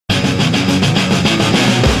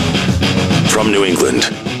From New England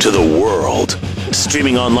to the world.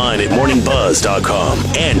 Streaming online at morningbuzz.com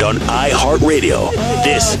and on iHeartRadio.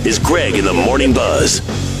 This is Greg in the Morning Buzz.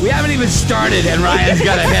 We haven't even started, and Ryan's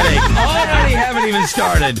got a headache. Already haven't even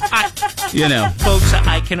started. Folks,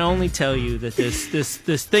 I can only tell you that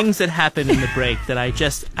there's things that happen in the break that I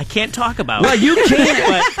can't talk about. Well, you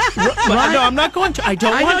can't. but no, I'm not going to. I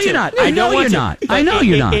don't want to. You're not. I know you're not. I know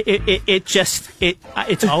you're not.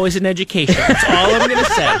 It's always an education. That's all I'm going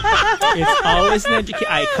to say. It's always an education.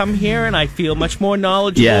 I come here and I feel much more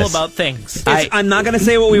knowledgeable about things. I'm not going to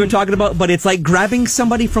say what we were talking about, but it's like grabbing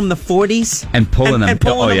somebody from the 40s and pulling them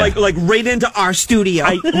like right into our studio.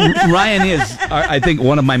 Ryan is, I think,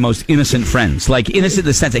 one of my most innocent friends. Like, innocent in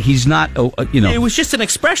the sense that he's not, It was just an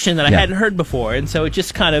expression that I hadn't heard before, and so it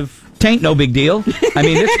just kind of... Tain't no big deal. I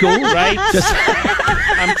mean, it's cool. Right?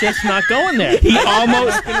 I'm just not going there. He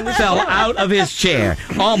almost fell out of his chair.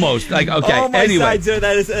 Almost. Like, okay, oh, my anyway. Side,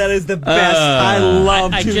 that is the best. I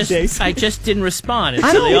love Tuesdays. I just didn't respond. And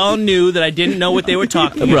so they all knew that I didn't know what they were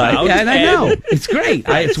talking about. Right, and I know. It's great.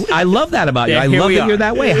 I love that about you. I love that you're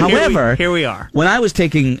that way. However, here we are. When I was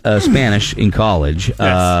taking Spanish in college,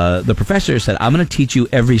 the professor said, I'm going to teach you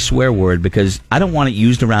every swear word because I don't want it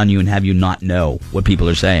used around you and have you not know what people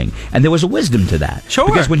are saying. And there was a wisdom to that. Sure.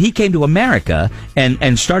 Because when he came to America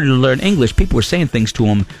and started to learn English, people were saying things to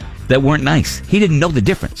him that weren't nice. He didn't know the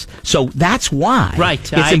difference. So that's why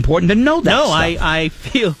it's important to know that stuff. I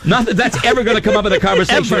feel... Not that that's ever going to come up in a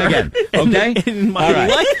conversation again. Okay? In my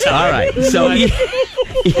lifetime. All right. So...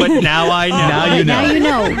 But now I know. Now you know. Now you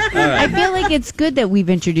know. I feel like it's good that we've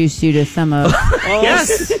introduced you to some of...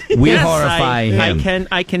 Yes. We horrify him.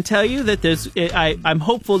 I can tell you that I'm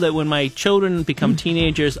hopeful that when my children become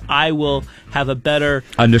teenagers, I will have a better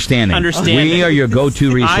understanding. We are your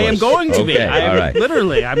go-to resource. I am going to be.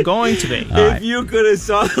 Literally, I'm going to be. If you could have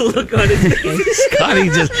saw the look on his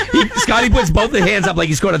face. Scotty puts both the hands up like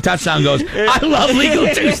he scored a touchdown and goes, I love Legal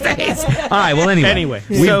Tuesdays. All right, well, anyway.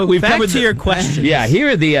 We've back to your question. Yeah,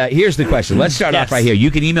 here's the question. Let's start off right here.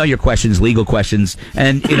 You can email your questions, legal questions,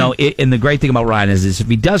 and, and the great thing about Ryan is if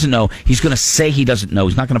he doesn't know, he's going to say he doesn't know.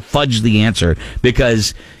 He's not going to fudge the answer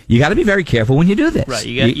because you got to be very careful when you do this. Right,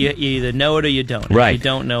 you either know it or you don't. Right. If you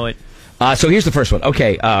don't know it. So here's the first one.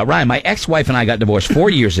 Okay, Ryan, my ex-wife and I got divorced 4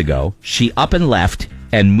 years ago. She up and left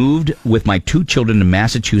and moved with my 2 children to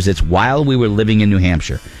Massachusetts while we were living in New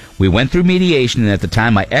Hampshire. We went through mediation, and at the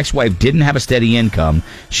time, my ex-wife didn't have a steady income.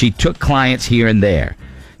 She took clients here and there.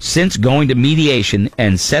 Since going to mediation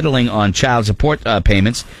and settling on child support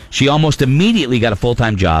payments, she almost immediately got a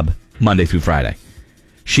full-time job Monday through Friday.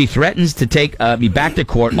 She threatens to take me back to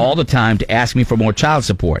court all the time to ask me for more child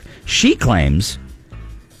support. She claims,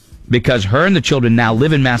 because her and the children now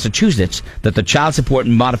live in Massachusetts, that the child support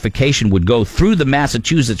modification would go through the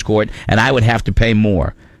Massachusetts court and I would have to pay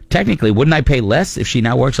more. Technically, wouldn't I pay less if she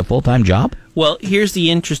now works a full-time job? Well, here's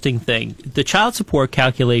the interesting thing. The child support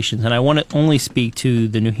calculations, and I want to only speak to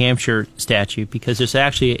the New Hampshire statute because there's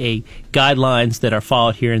actually guidelines that are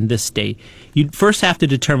followed here in this state. You first have to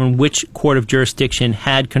determine which court of jurisdiction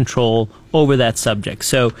had control over that subject.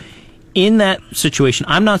 So in that situation,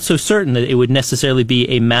 I'm not so certain that it would necessarily be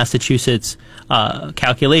a Massachusetts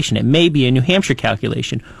calculation. It may be a New Hampshire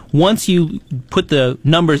calculation. Once you put the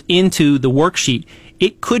numbers into the worksheet,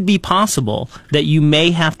 it could be possible that you may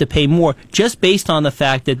have to pay more just based on the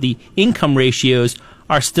fact that the income ratios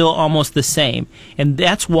are still almost the same. And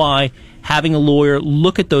that's why having a lawyer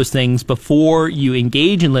look at those things before you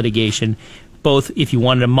engage in litigation, both if you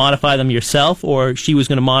wanted to modify them yourself or she was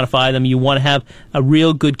going to modify them, you want to have a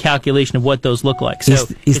real good calculation of what those look like. So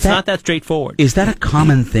it's not that straightforward. Is that a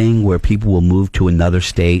common thing where people will move to another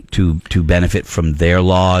state to benefit from their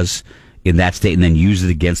laws in that state and then use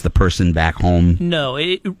it against the person back home? No,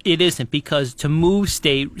 it isn't, because to move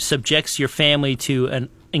state subjects your family to an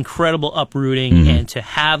incredible uprooting, and to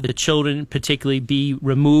have the children particularly be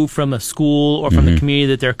removed from a school or from the community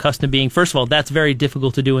that they're accustomed to being. First of all, that's very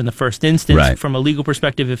difficult to do in the first instance from a legal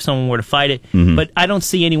perspective if someone were to fight it. But I don't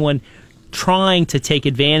see anyone trying to take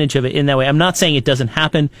advantage of it in that way. I'm not saying it doesn't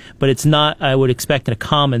happen, but it's not, I would expect, a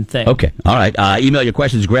common thing. Okay. All right. Email your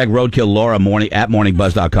questions, Greg, Roadkill, Laura, at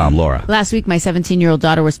morningbuzz.com. Laura. Last week, my 17-year-old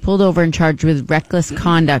daughter was pulled over and charged with reckless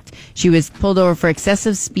conduct. She was pulled over for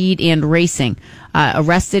excessive speed and racing.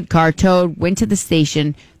 Arrested, car towed, went to the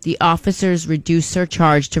station. The officers reduced her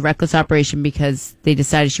charge to reckless operation because they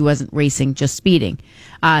decided she wasn't racing, just speeding.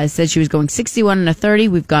 Said she was going 61 and a 30.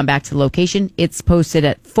 We've gone back to the location. It's posted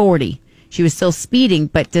at 40. She was still speeding,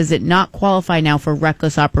 but does it not qualify now for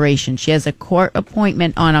reckless operation? She has a court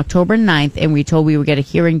appointment on October 9th, and we told we would get a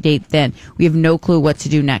hearing date then. We have no clue what to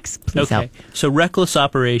do next. Please help. So reckless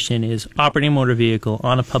operation is operating a motor vehicle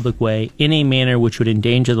on a public way in a manner which would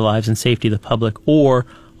endanger the lives and safety of the public, or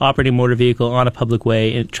operating a motor vehicle on a public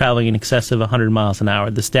way and traveling in excess of 100 miles an hour.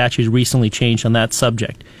 The statute recently changed on that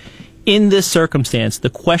subject. In this circumstance, the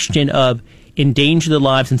question of endanger the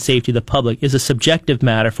lives and safety of the public is a subjective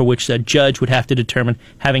matter for which a judge would have to determine,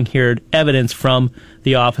 having heard evidence from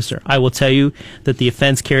the officer. I will tell you that the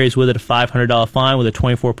offense carries with it a $500 fine with a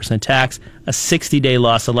 24% tax, a 60-day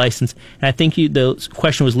loss of license, and I think the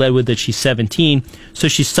question was led with that she's 17, so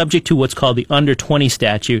she's subject to what's called the under 20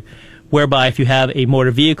 statute, whereby if you have a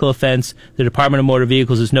motor vehicle offense, the Department of Motor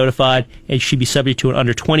Vehicles is notified and should be subject to an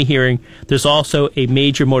under 20 hearing. There's also a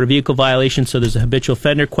major motor vehicle violation, so there's a habitual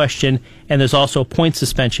offender question, and there's also a point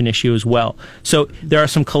suspension issue as well. So there are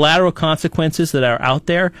some collateral consequences that are out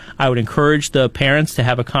there. I would encourage the parents to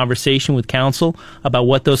have a conversation with counsel about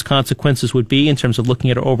what those consequences would be in terms of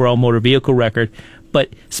looking at an overall motor vehicle record. But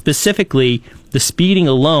specifically, the speeding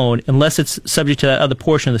alone, unless it's subject to that other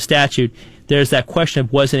portion of the statute, there's that question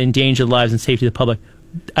of was it endanger the lives and safety of the public.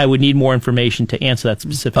 I would need more information to answer that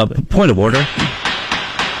specifically. Point of order.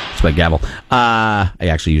 It's my gavel. I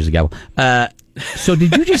actually use the gavel. So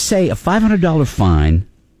did you just say a $500 fine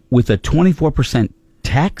with a 24%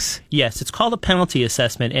 tax? Yes, it's called a penalty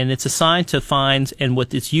assessment, and it's assigned to fines, and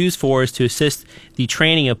what it's used for is to assist the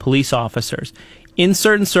training of police officers. In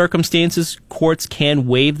certain circumstances, courts can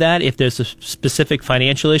waive that if there's a specific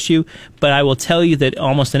financial issue, but I will tell you that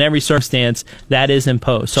almost in every circumstance, that is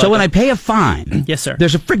imposed. So when I pay a fine, yes, sir,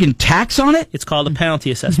 there's a friggin' tax on it? It's called a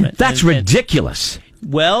penalty assessment. That's ridiculous.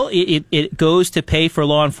 Well, it goes to pay for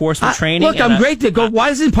law enforcement training. Look, I'm great to go. Why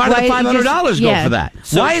doesn't part of the $500 go for that?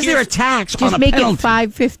 So why is there a tax on a penalty? Just make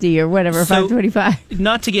it $550 or whatever, $525.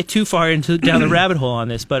 Not to get too far down the rabbit hole on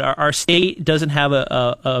this, but our state doesn't have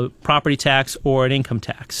a property tax or an income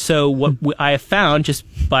tax. So what I have found, just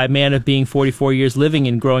by a man of being 44 years living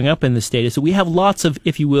and growing up in the state, is that we have lots of,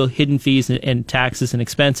 if you will, hidden fees and taxes and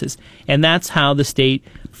expenses. And that's how the state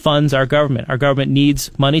funds our government. Our government needs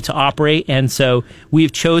money to operate, and so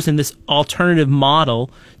we've chosen this alternative model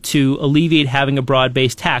to alleviate having a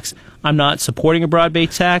broad-based tax. I'm not supporting a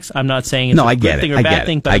broad-based tax. I'm not saying it's a good thing or bad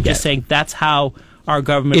thing, but I'm just saying that's how our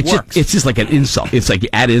government works. It's just like an insult. It's like you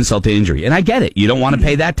add insult to injury, and I get it. You don't want to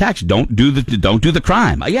pay that tax. Don't do the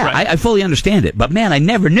crime. Yeah, right. I fully understand it. But man, I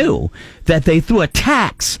never knew that they threw a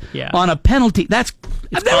tax on a penalty. That's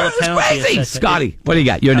crazy. Scotty, what do you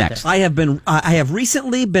got? You're next. I have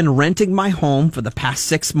recently been renting my home for the past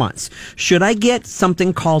 6 months. Should I get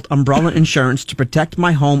something called umbrella insurance to protect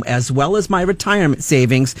my home as well as my retirement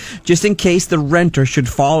savings, just in case the renter should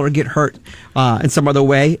fall or get hurt in some other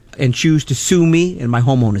way and choose to sue me and my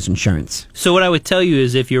homeowner's insurance? So what I would tell you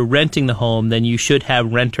is if you're renting the home, then you should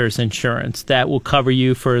have renter's insurance. That will cover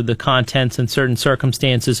you for the contents and certain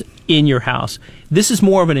circumstances in your house. This is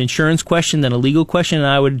more of an insurance question than a legal question, and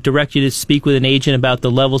I would direct you to speak with an agent about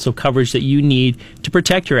the levels of coverage that you need to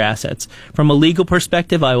protect your assets. From a legal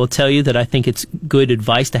perspective, I will tell you that I think it's good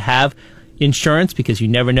advice to have insurance because you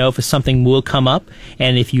never know if something will come up,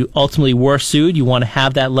 and if you ultimately were sued, you want to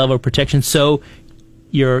have that level of protection so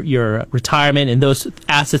your retirement and those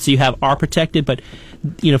assets that you have are protected. But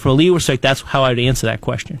from a legal perspective, that's how I would answer that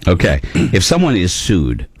question. Okay. If someone is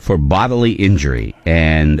sued for bodily injury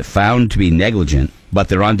and found to be negligent, but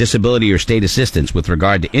they're on disability or state assistance with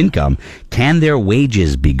regard to income, can their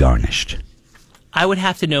wages be garnished? I would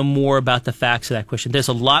have to know more about the facts of that question. There's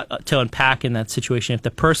a lot to unpack in that situation. If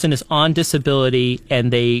the person is on disability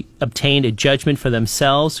and they obtained a judgment for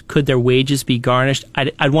themselves, could their wages be garnished?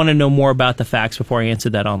 I'd want to know more about the facts before I answer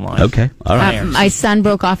that online. Okay. All right. My son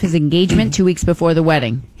broke off his engagement 2 weeks before the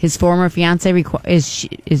wedding. His former fiance is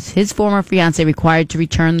his former fiance required to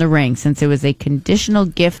return the ring since it was a conditional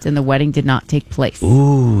gift and the wedding did not take place.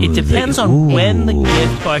 Ooh, it depends on when the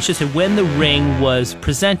gift, or I should say when the ring was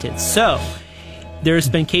presented. So there's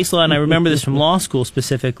been case law, and I remember this from law school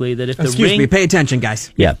specifically, that if the ring... Excuse me, pay attention,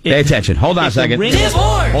 guys. Yeah, pay attention. Hold on a second.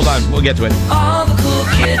 Hold on, we'll get to it. All the cool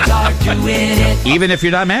kids are doing it. Even if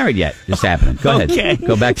you're not married yet, it's happening. Go ahead.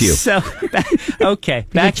 Go back to you. So,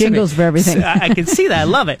 back to jingles for everything. So, I can see that. I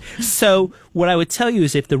love it. So what I would tell you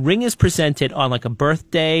is if the ring is presented on like a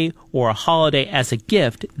birthday or a holiday as a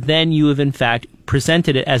gift, then you have in fact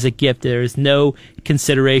presented it as a gift. There is no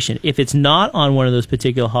consideration. If it's not on one of those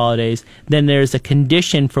particular holidays, then there's a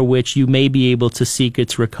condition for which you may be able to seek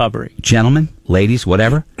its recovery. Gentlemen, ladies,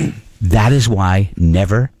 whatever, that is why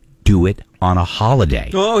never do it on a holiday.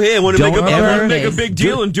 Oh, hey, I want to make a big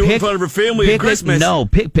deal and do it in pick- front of her family at pick it- Christmas. No,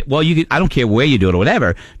 well, I don't care where you do it or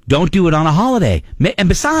whatever. Don't do it on a holiday. And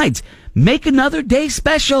besides, make another day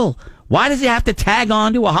special. Why does it have to tag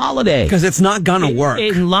on to a holiday? Because it's not going to work.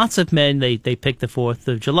 And lots of men, they pick the 4th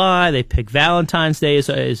of July. They pick Valentine's Day as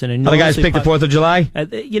an enormous. Other guys pick the 4th of July?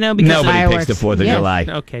 Because Nobody Fireworks. picks the 4th of Yeah. July.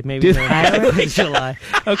 Okay, maybe July.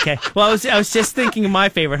 Okay. Well, I was just thinking of my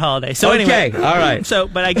favorite holiday. So anyway, Okay, all right. So,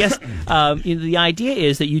 but I guess the idea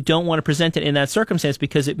is that you don't want to present it in that circumstance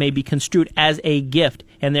because it may be construed as a gift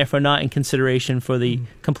and therefore not in consideration for the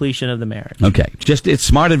completion of the marriage. Okay, it's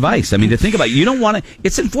smart advice. I mean, to think about it, you don't want to.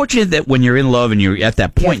 It's unfortunate that when you're in love and you're at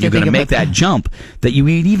that point, to you're going to think make about that jump that you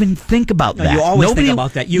even think about that. You always think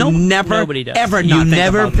about that. You never, nobody does. ever You not think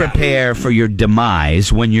never about that. prepare for your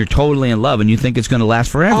demise when you're totally in love and you think it's going to last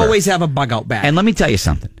forever. Always have a bug out back. And let me tell you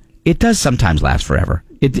something. It does sometimes last forever.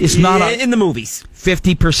 It's not in the movies.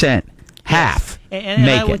 50%, half. And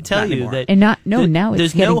make I would it. tell Not you anymore. that And now it's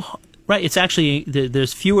there's getting... no. Right, it's actually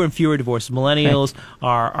there's fewer and fewer divorces. Millennials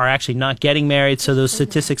are actually not getting married, so those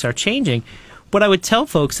statistics are changing. What I would tell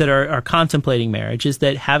folks that are contemplating marriage is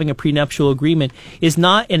that having a prenuptial agreement is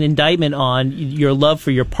not an indictment on your love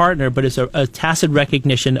for your partner, but it's a tacit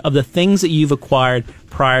recognition of the things that you've acquired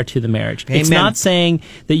prior to the marriage. It's Amen. not saying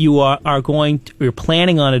that you're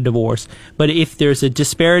planning on a divorce, but if there's a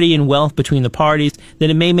disparity in wealth between the parties, then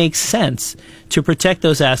it may make sense to protect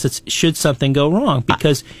those assets should something go wrong,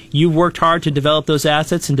 because you worked hard to develop those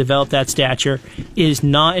assets and develop that stature. It is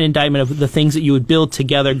not an indictment of the things that you would build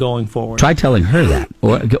together going forward. Try telling her that,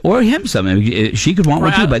 or him something. She could want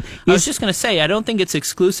one too, but I was just going to say, I don't think it's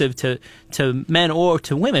exclusive to men or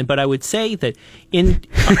to women, but I would say that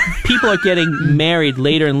people are getting married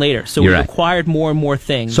later and later, so You're we've right. acquired more and more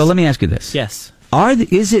things. So let me ask you this: Yes.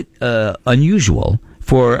 Is it unusual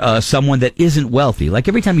for someone that isn't wealthy? Like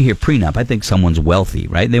every time you hear prenup, I think someone's wealthy,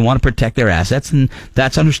 right? They want to protect their assets, and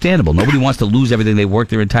that's understandable. Nobody wants to lose everything they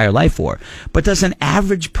worked their entire life for. But does an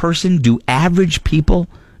average person, do average people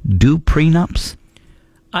do prenups?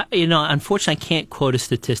 Unfortunately, I can't quote a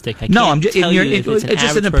statistic. I No, can't I'm just- tell you it's if it's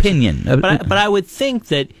just an average person. opinion. But I would think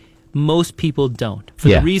that most people don't, for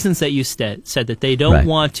Yeah. the reasons that you said that they don't Right.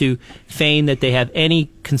 want to feign that they have any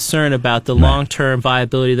concern about the long-term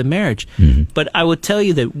viability of the marriage. Mm-hmm. But I would tell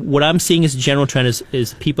you that what I'm seeing as a general trend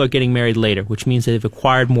is people are getting married later, which means that they've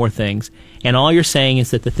acquired more things. And all you're saying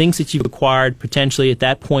is that the things that you've acquired potentially at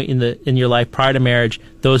that point in your life prior to marriage,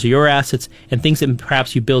 those are your assets, and things that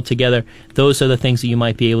perhaps you build together, those are the things that you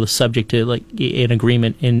might be able to subject to like an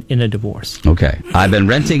agreement in a divorce. Okay. I've been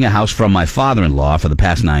renting a house from my father-in-law for the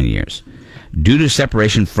past 9 years. Due to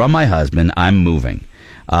separation from my husband, I'm moving.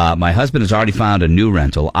 My husband has already found a new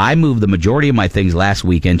rental. I moved the majority of my things last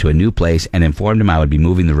weekend to a new place and informed him I would be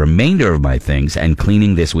moving the remainder of my things and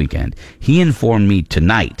cleaning this weekend. He informed me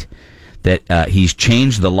tonight that he's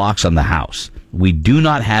changed the locks on the house. We do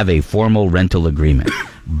not have a formal rental agreement.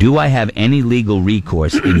 Do I have any legal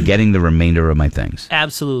recourse in getting the remainder of my things?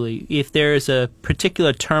 Absolutely. If there is a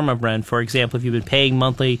particular term of rent, for example, if you've been paying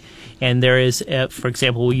monthly and there is, for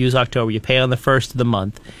example, we'll use October, you pay on the 1st of the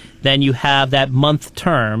month, then you have that month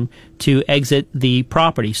term to exit the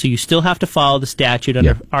property. So you still have to follow the statute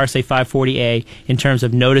under RSA 540A in terms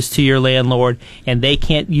of notice to your landlord, and they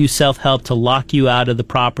can't use self-help to lock you out of the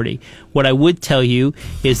property. What I would tell you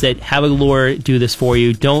is that have a lawyer do this for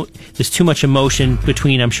you. There's too much emotion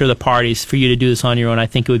between, I'm sure, the parties for you to do this on your own. I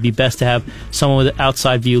think it would be best to have someone with an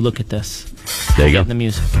outside view look at this. There you go. The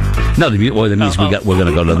music. No, that means we're going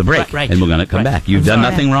to go to the break, Right. and we're going to come back. You've done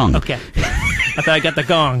nothing wrong. Okay. I thought I got the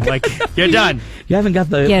gong. Like, you're done. You haven't got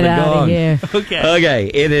the Get the out gong. of here. Okay. Okay,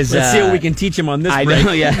 it is. Let's see what we can teach him on this I break.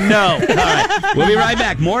 know, yeah. No. All right. We'll be right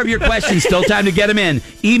back. More of your questions. Still time to get them in.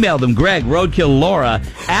 Email them, Greg, Roadkill, Laura,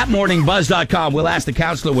 at morningbuzz.com. We'll ask the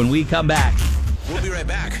counselor when we come back. We'll be right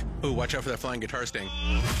back. Ooh, watch out for that flying guitar sting.